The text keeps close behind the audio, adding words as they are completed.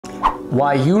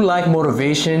Why you lack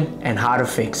motivation and how to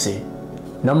fix it.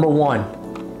 Number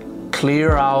 1,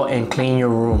 clear out and clean your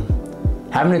room.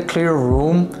 Having a clear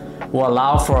room will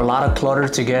allow for a lot of clutter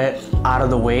to get out of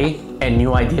the way and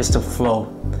new ideas to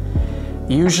flow.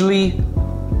 Usually,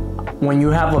 when you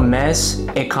have a mess,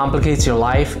 it complicates your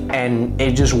life and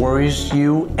it just worries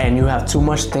you and you have too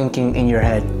much thinking in your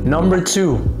head. Number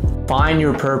 2, find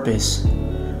your purpose.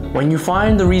 When you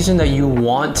find the reason that you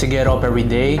want to get up every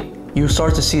day, you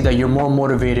start to see that you're more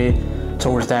motivated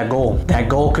towards that goal. That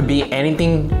goal could be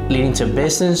anything leading to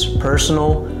business,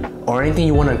 personal, or anything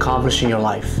you want to accomplish in your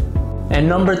life. And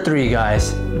number 3,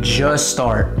 guys, just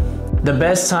start. The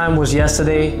best time was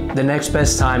yesterday, the next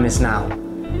best time is now.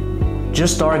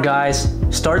 Just start, guys.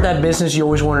 Start that business you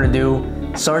always wanted to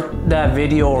do. Start that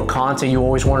video or content you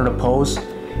always wanted to post.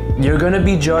 You're gonna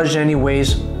be judged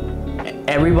anyways.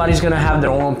 Everybody's gonna have their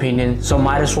own opinion, so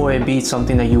might as well it be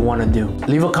something that you wanna do.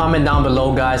 Leave a comment down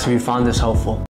below, guys, if you found this helpful.